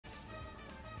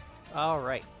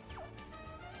Alright.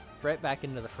 Right back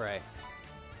into the fray.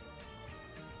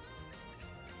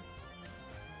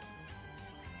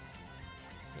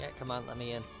 Yeah, come on, let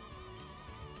me in.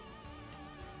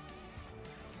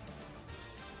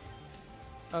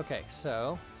 Okay,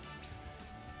 so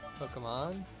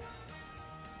Pokemon,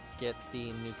 get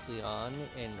the Nucleon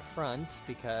in front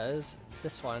because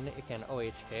this one, it can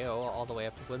OHKO all the way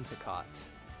up to Whimsicott.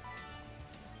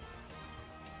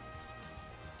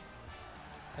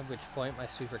 At which point my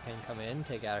Sweeper can come in,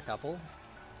 take out a couple,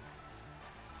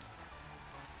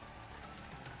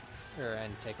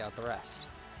 and take out the rest.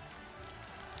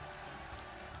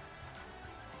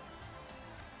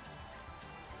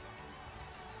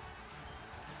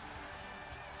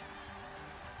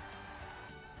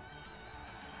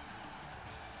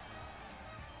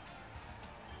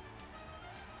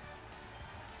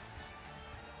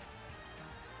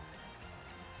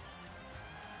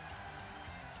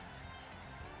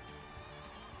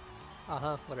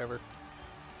 Uh-huh, whatever.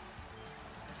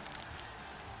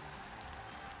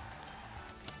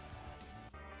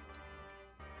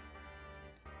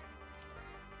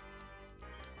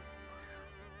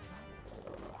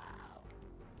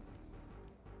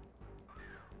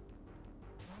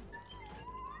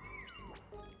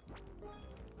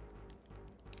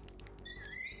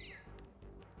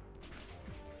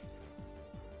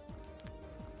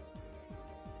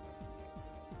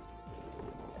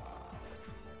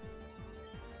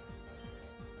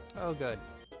 Oh, good.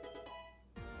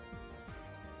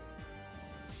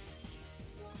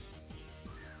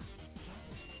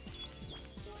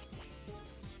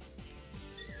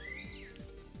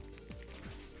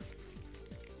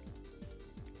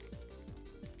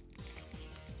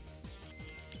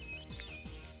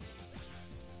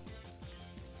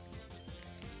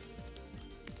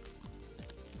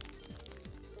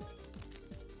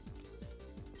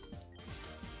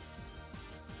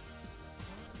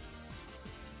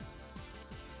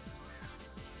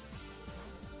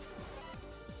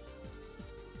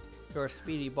 Your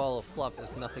speedy ball of fluff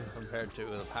is nothing compared to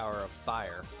the power of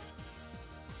fire.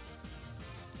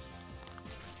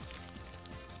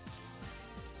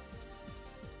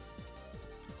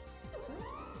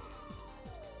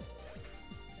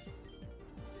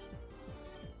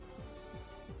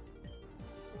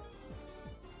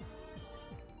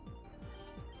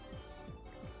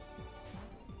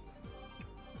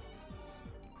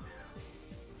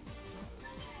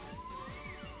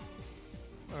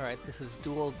 Alright, this is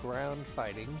dual ground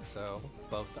fighting, so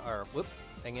both are... Whoop!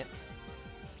 Dang it.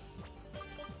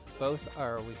 Both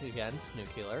are weak against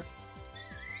nuclear.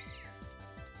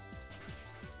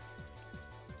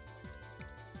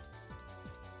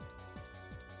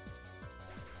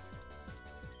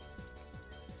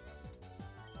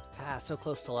 Ah, so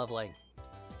close to leveling.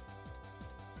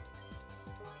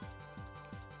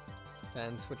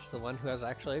 Then switch to the one who has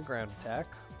actually a ground attack.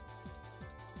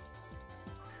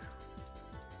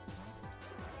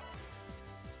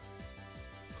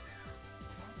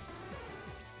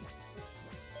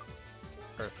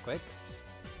 Earthquake.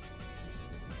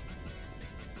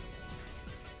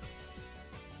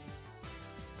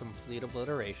 Complete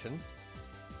obliteration.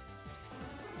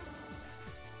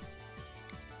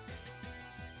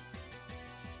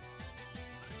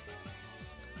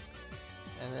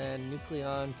 And then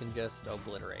Nucleon can just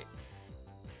obliterate.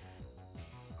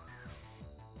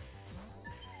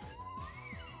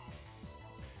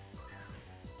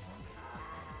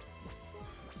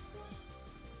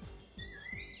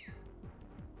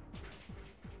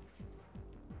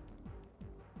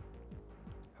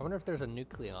 I wonder if there's a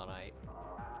Nucleonite.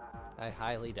 I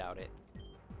highly doubt it.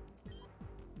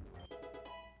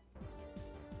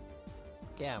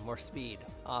 Yeah, more speed.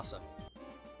 Awesome.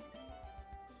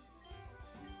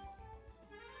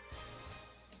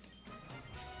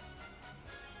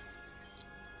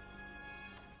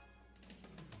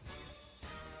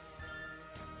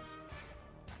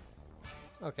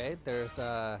 Okay, there's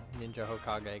a Ninja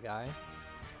Hokage guy.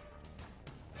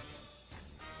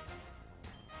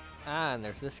 Ah, and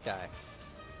there's this guy.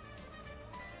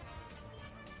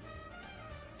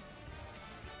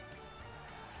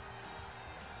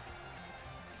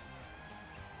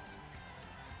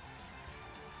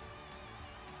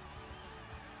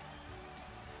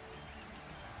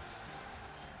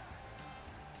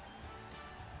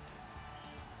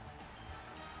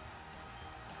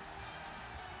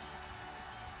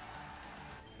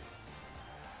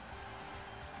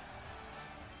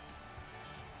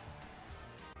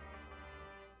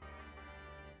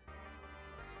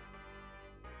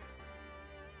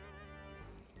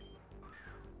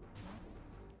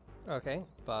 Okay,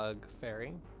 Bug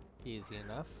Fairy. Easy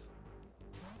enough.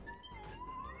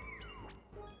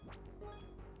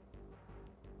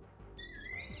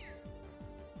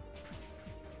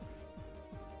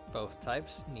 both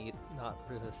types, not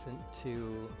resistant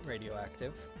to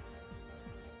radioactive.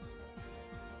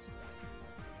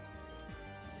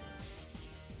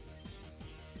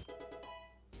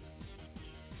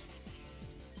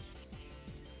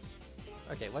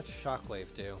 Okay, what's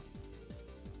Shockwave do?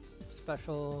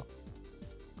 Special...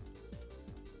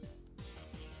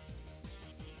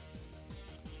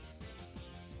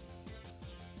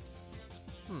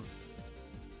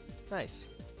 Nice.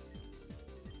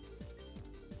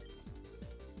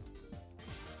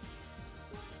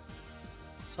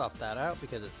 Swap that out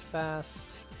because it's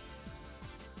fast.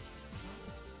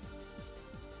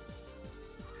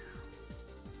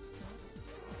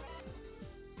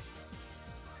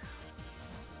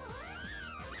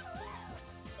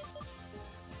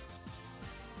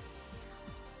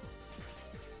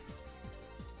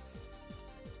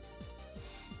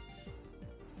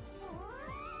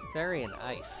 Fairy and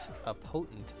Ice, a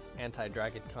potent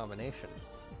anti-dragon combination.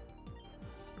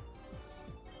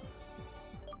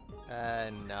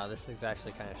 No, this thing's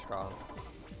actually kind of strong.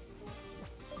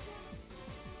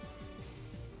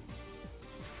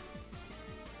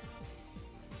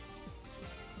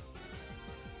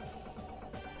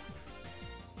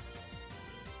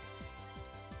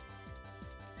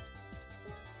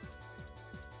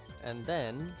 And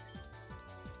then,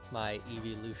 my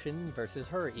evolution versus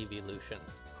her evolution.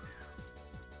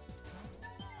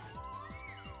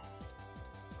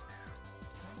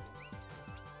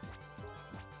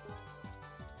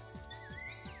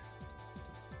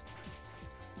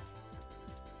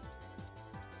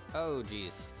 Oh,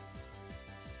 geez.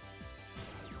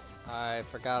 I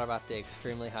forgot about the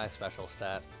extremely high special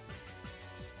stat.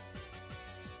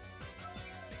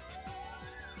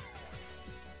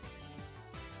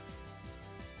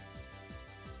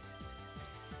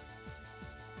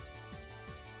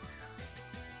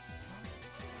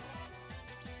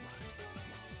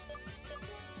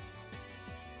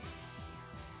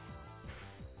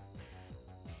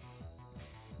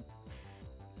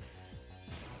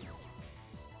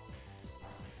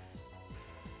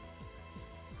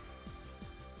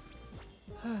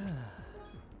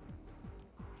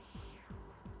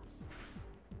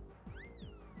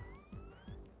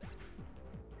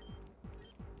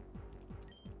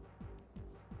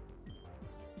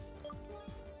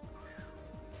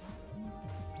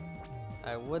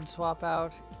 I would swap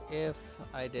out if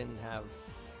I didn't have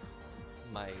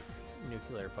my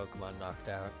nuclear Pokemon knocked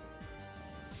out.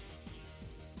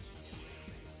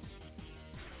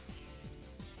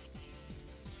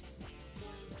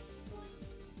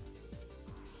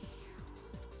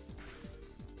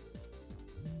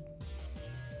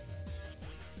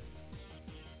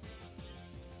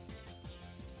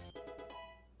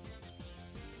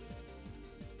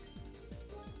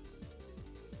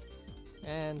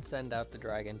 And send out the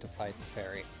dragon to fight the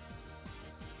fairy.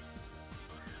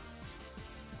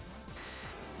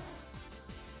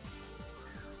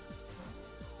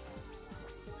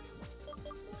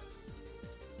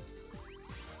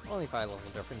 Only 5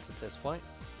 level difference at this point.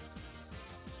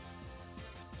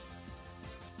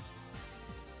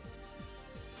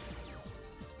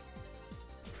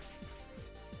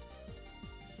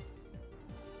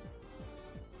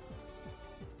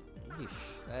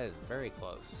 Yeesh, that is very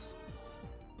close.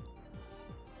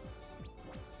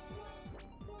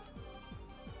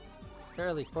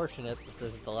 Fairly fortunate that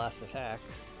this is the last attack.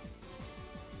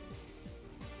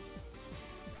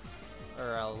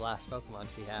 Or last Pokemon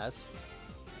she has.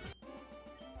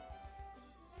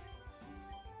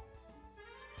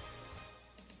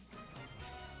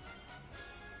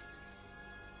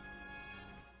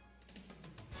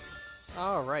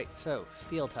 Alright, so,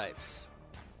 Steel types.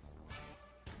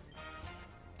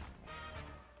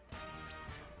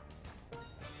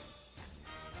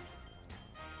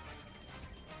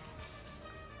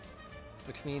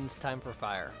 Which means time for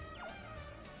fire.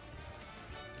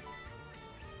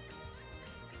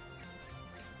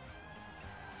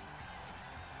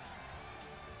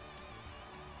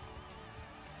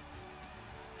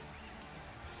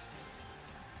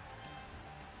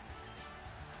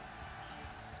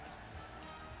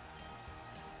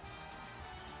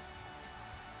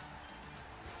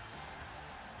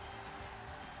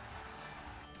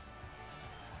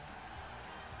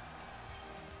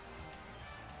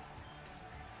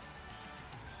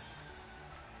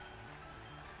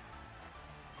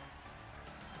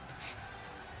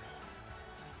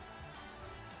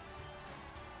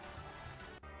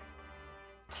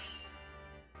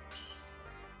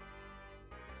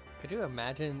 Could you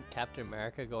imagine Captain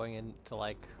America going into,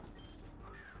 like,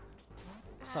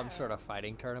 some sort of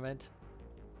fighting tournament?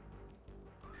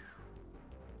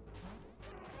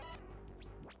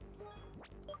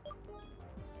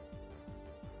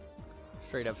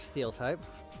 straight up steel type,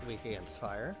 weak against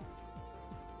fire.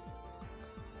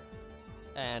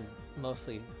 And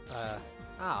mostly,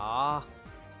 ah.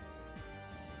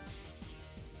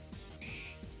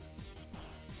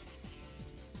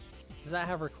 Does that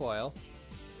have recoil?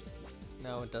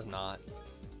 No, it does not.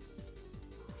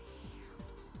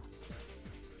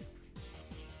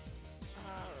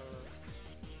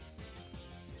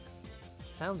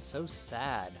 Sounds so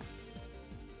sad.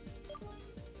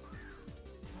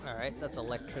 Alright, that's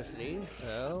electricity,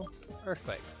 so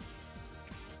earthquake.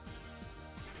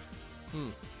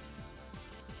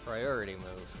 Priority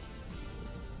move.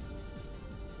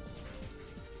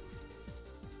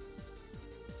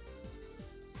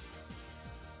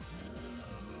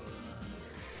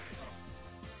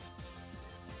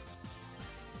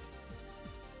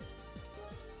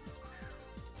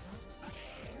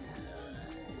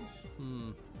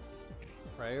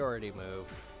 Priority move.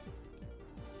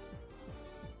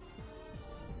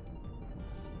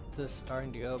 This is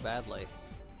starting to go badly.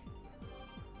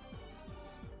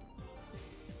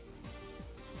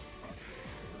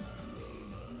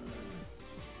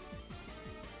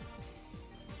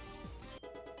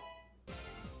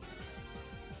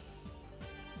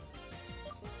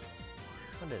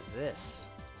 What is this?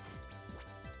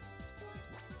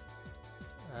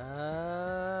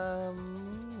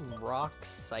 Rock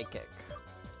Psychic.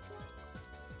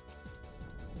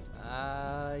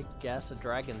 I guess a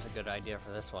dragon's a good idea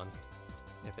for this one,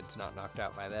 if it's not knocked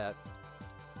out by that.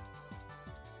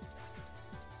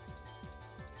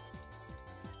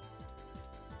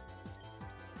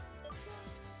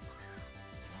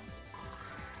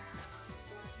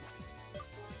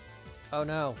 Oh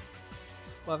no!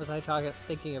 What was I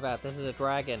thinking about? This is a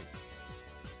dragon.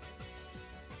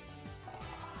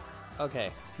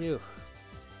 Okay, phew.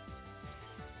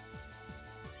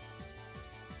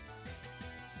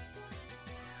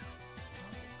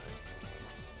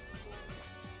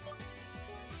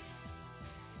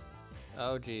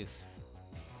 Oh geez.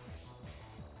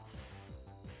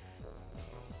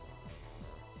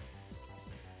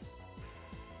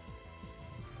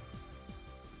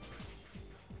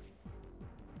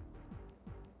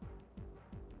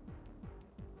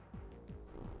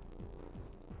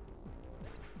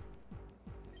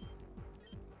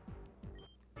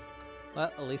 Well,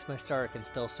 at least my starter can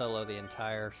still solo the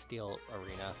entire steel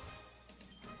arena.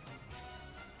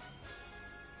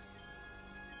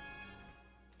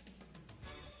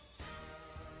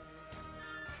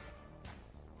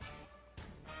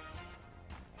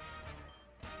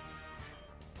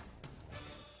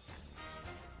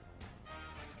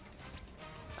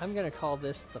 I'm gonna call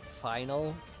this the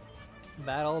final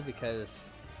battle because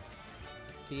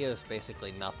Theo's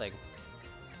basically nothing.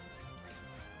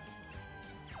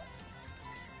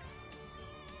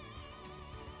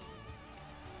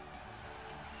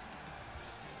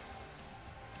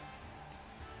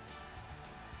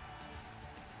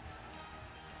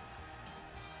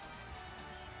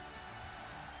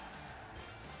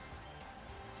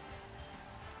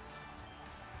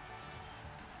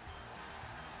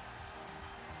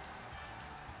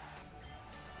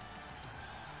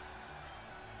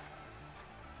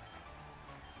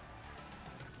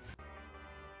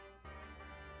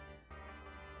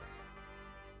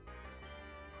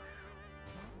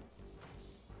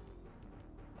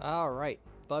 Alright,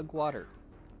 bug water.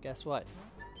 Guess what?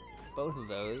 Both of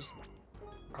those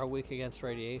are weak against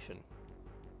radiation.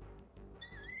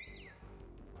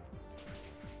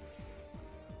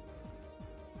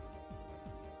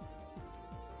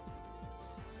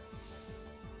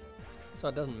 So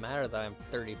it doesn't matter that I'm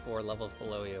 34 levels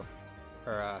below you.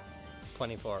 Or,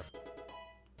 24.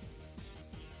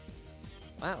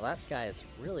 Wow, that guy is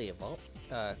really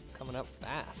coming up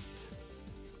fast.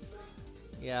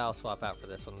 Yeah, I'll swap out for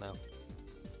this one now.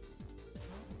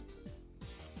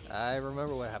 I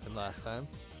remember what happened last time.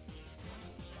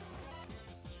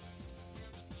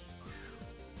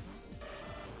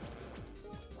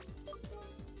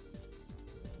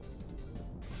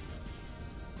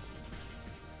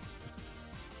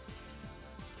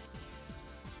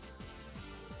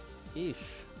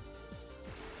 Eesh.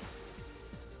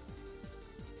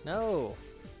 No!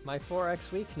 My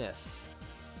 4x weakness.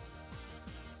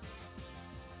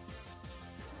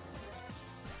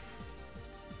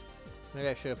 Maybe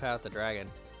I should have had the dragon.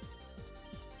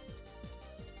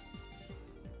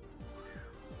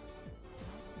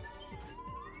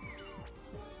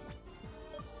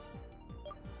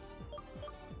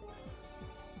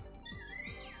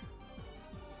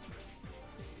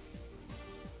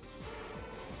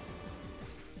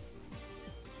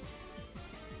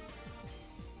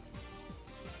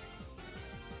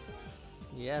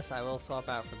 Yes, I will swap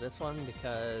out for this one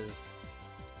because...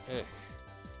 Ugh.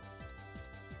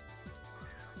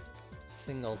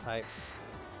 Single type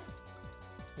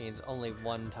means only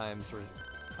one times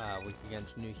weak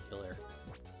against nuclear.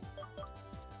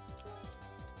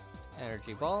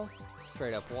 Energy ball,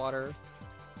 straight up water.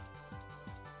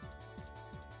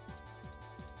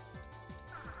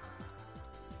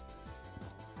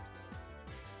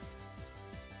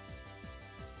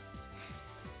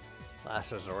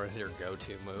 Last resort is your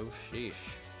go-to move.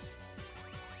 Sheesh.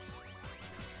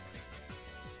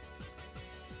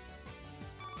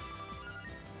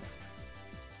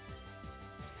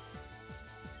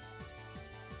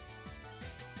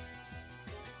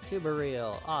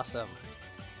 Tubareel, awesome.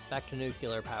 Back to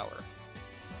nuclear power.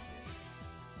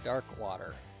 Dark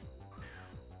water.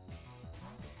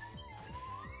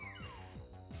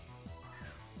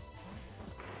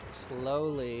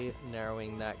 Slowly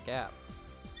narrowing that gap.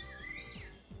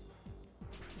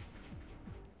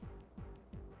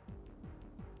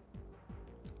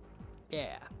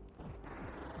 Yeah.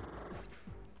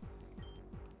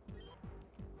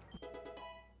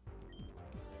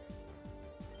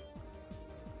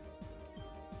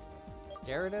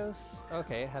 Gyarados?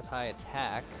 Okay, it has high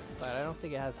attack, but I don't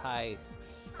think it has high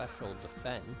special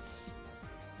defense.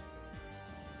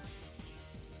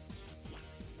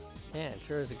 Yeah, it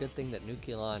sure is a good thing that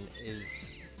Nucleon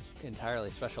is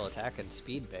entirely special attack and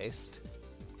speed based.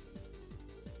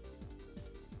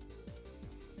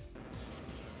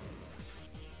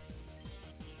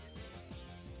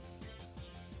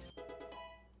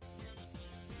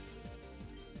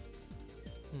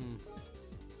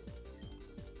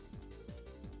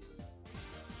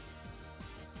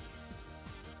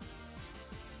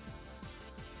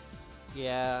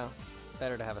 Yeah,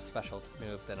 better to have a special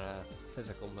move than a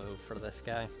physical move for this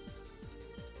guy.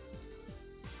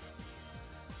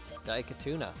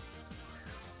 Daikatuna.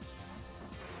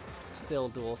 Still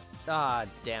dual. Ah,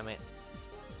 damn it.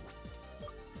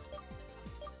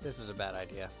 This was a bad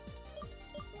idea.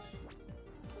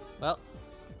 Well,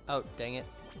 oh, dang it.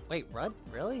 Wait, Rudd?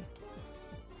 Really?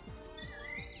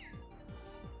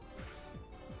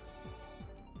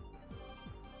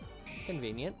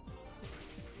 Convenient.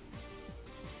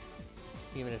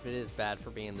 Even if it is bad for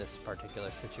me in this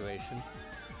particular situation.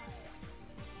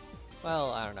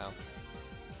 Well, I don't know.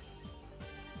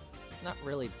 Not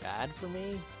really bad for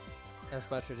me, as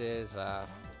much as it is,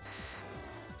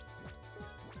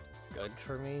 good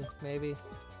for me, maybe?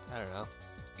 I don't know.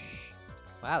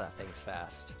 Wow, that thing's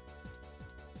fast.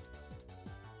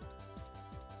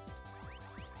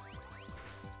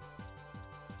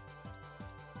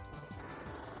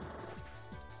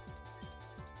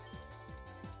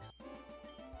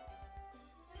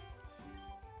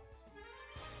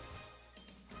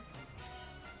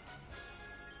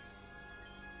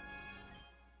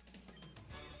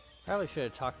 Probably should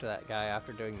have talked to that guy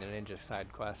after doing the ninja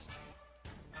side quest.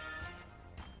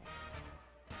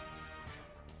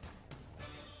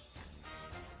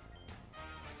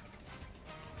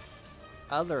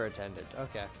 Other attendant,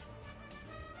 okay.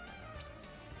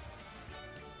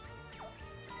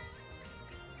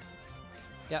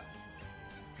 Yep.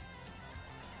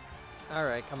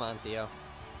 Alright, come on, Theo.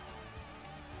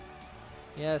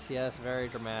 Yes, yes, very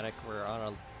dramatic. We're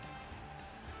on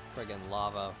a friggin'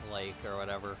 lava lake or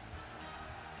whatever.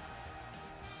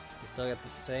 We still got the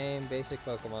same basic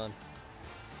Pokemon.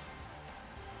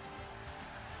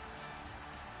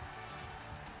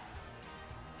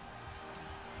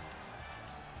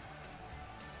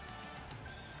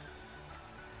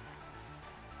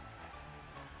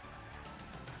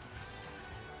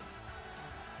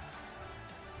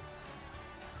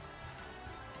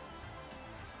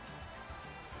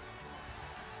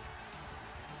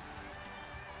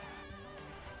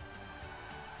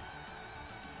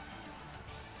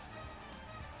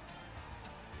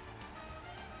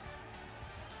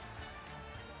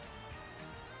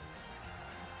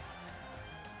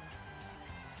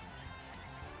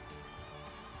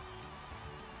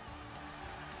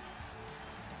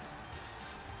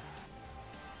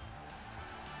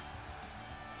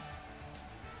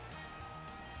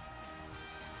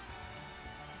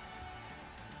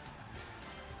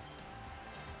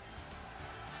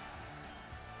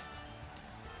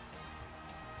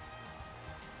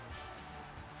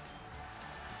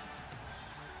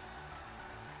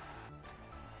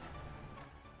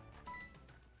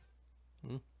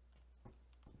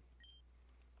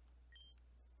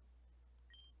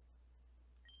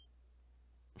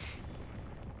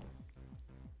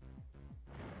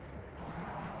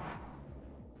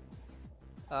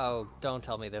 Oh, don't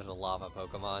tell me there's a lava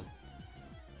Pokemon.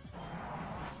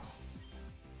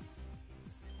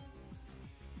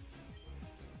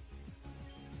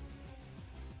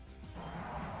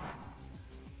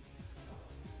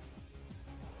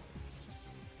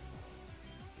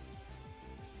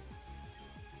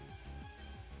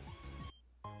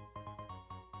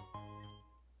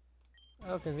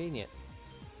 Oh, convenient.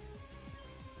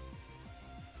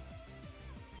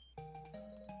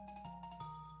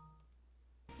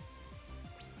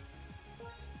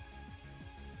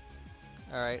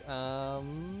 Alright,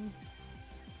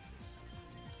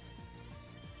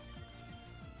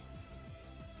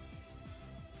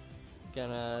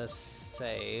 gonna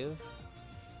save.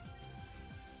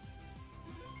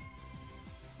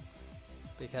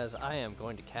 Because I am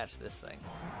going to catch this thing.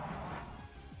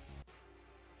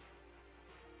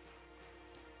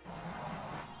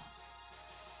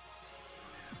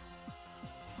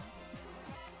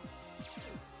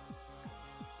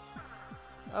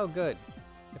 Oh, good.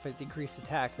 If it decreased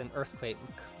attack, then Earthquake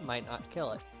might not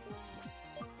kill it.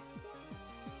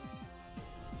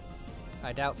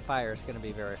 I doubt fire is going to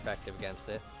be very effective against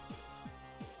it.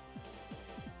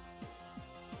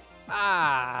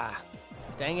 Ah!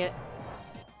 Dang it.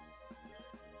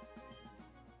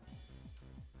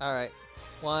 Alright.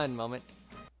 One moment.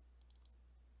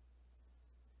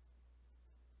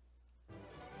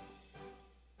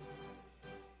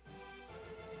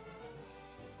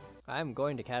 I'm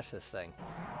going to catch this thing.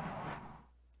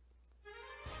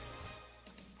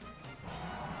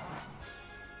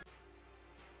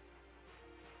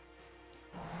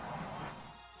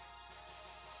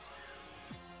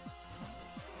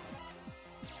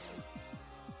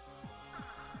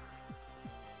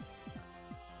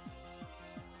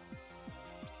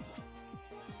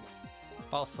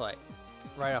 False Light.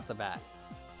 Right off the bat.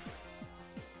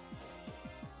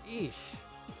 Eesh.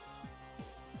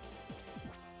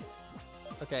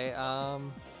 Okay,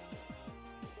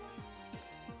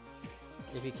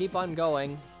 if you keep on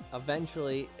going,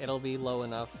 eventually it'll be low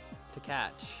enough to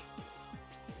catch.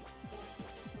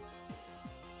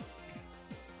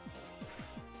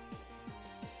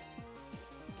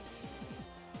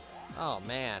 Oh,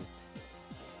 man.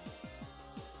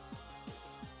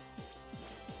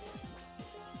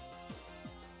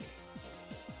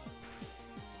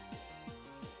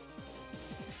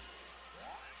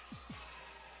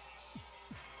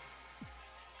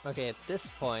 Okay, at this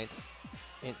point,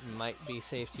 it might be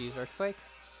safe to use Earthquake.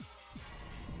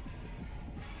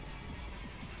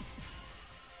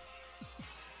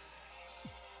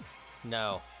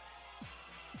 No.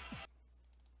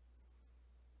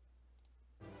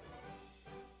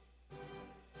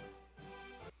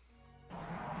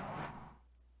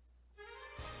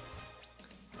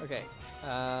 Okay,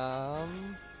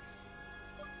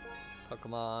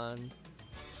 Pokemon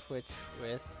switch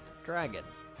with Dragon.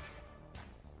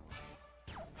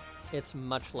 It's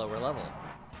much lower level,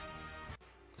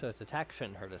 so its attack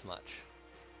shouldn't hurt as much.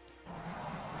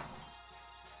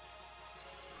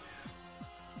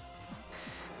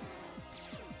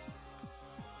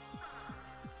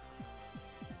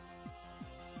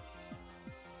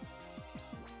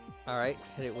 Alright,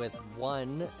 hit it with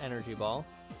one energy ball.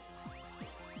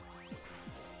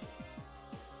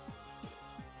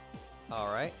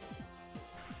 Alright.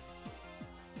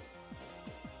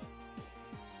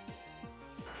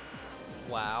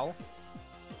 Wow.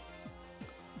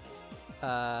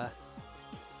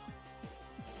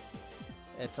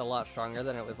 It's a lot stronger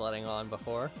than it was letting on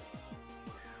before.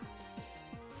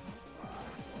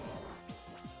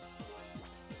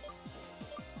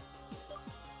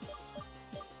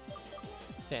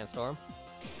 Sandstorm.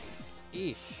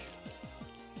 Eesh.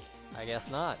 I guess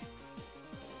not.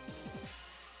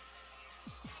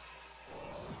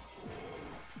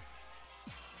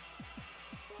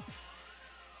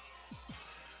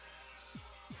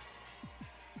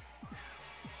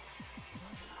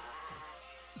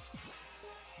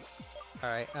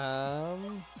 Alright,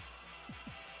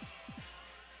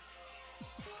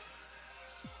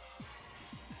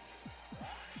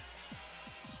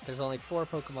 there's only 4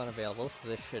 Pokemon available, so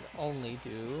this should only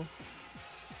do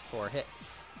 4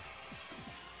 hits.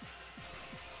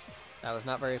 That was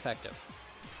not very effective,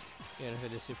 even if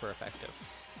it is super effective.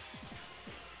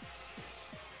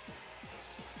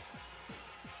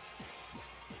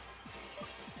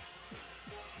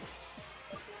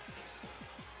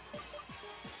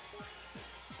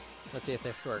 Let's see if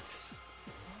this works.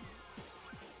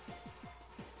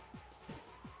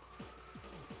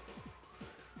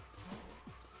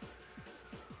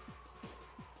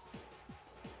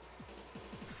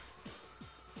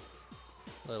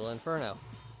 Little Inferno.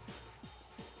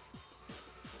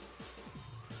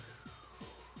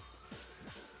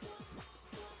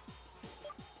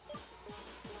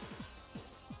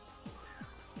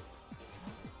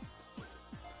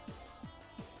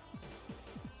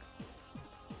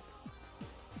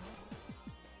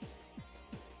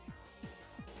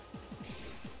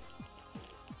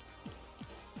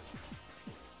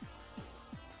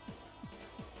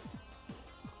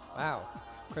 Wow.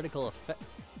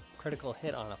 Critical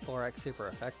hit on a 4x super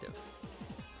effective.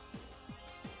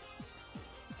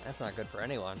 That's not good for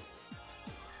anyone.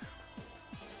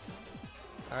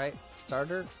 Alright,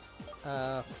 starter.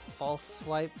 False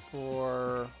swipe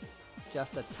for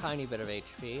just a tiny bit of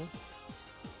HP.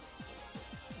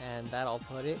 And that'll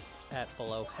put it at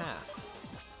below half.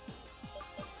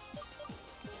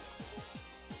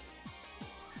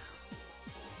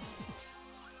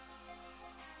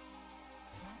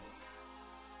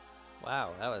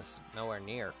 Wow, that was nowhere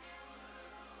near.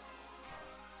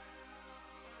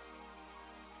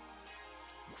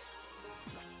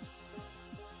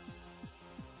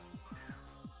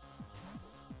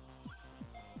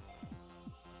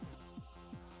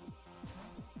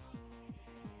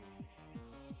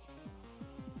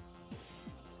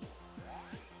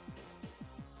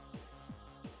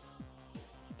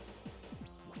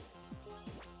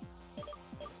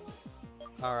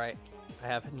 Alright, I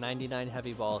have 99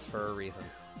 heavy balls for a reason.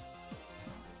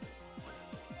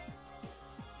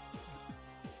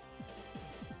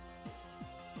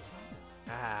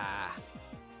 Ah.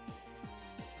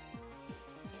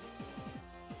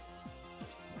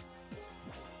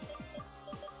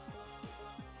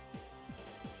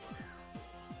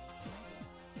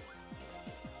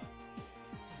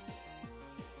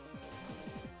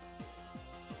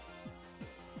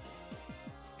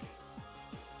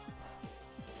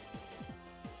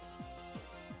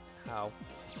 Ow.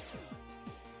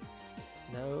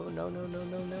 No, no, no, no,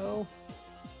 no, no.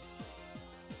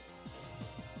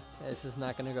 This is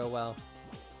not gonna go well.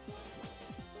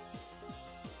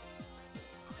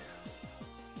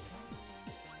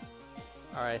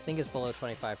 Alright, I think it's below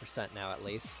 25% now at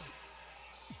least.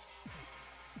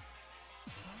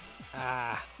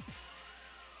 Ah.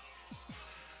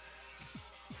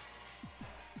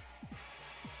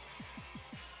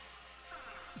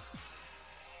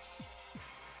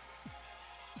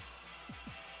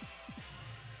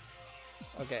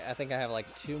 Okay, I think I have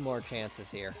like 2 more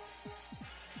chances here.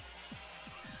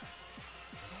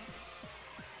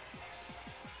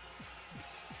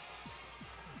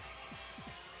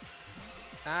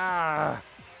 Ah!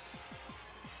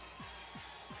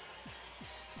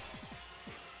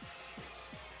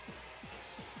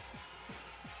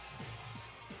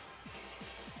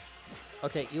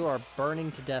 Okay, you are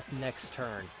burning to death next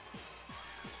turn.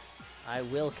 I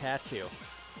will catch you.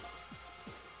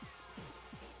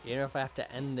 Even if I have to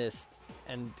end this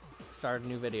and start a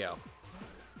new video.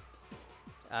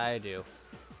 I do.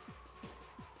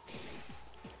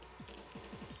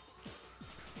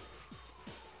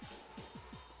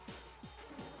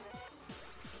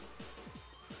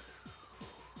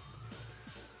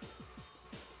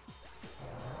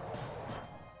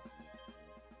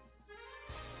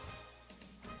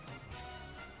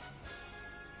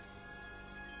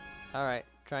 Alright,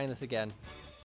 trying this again.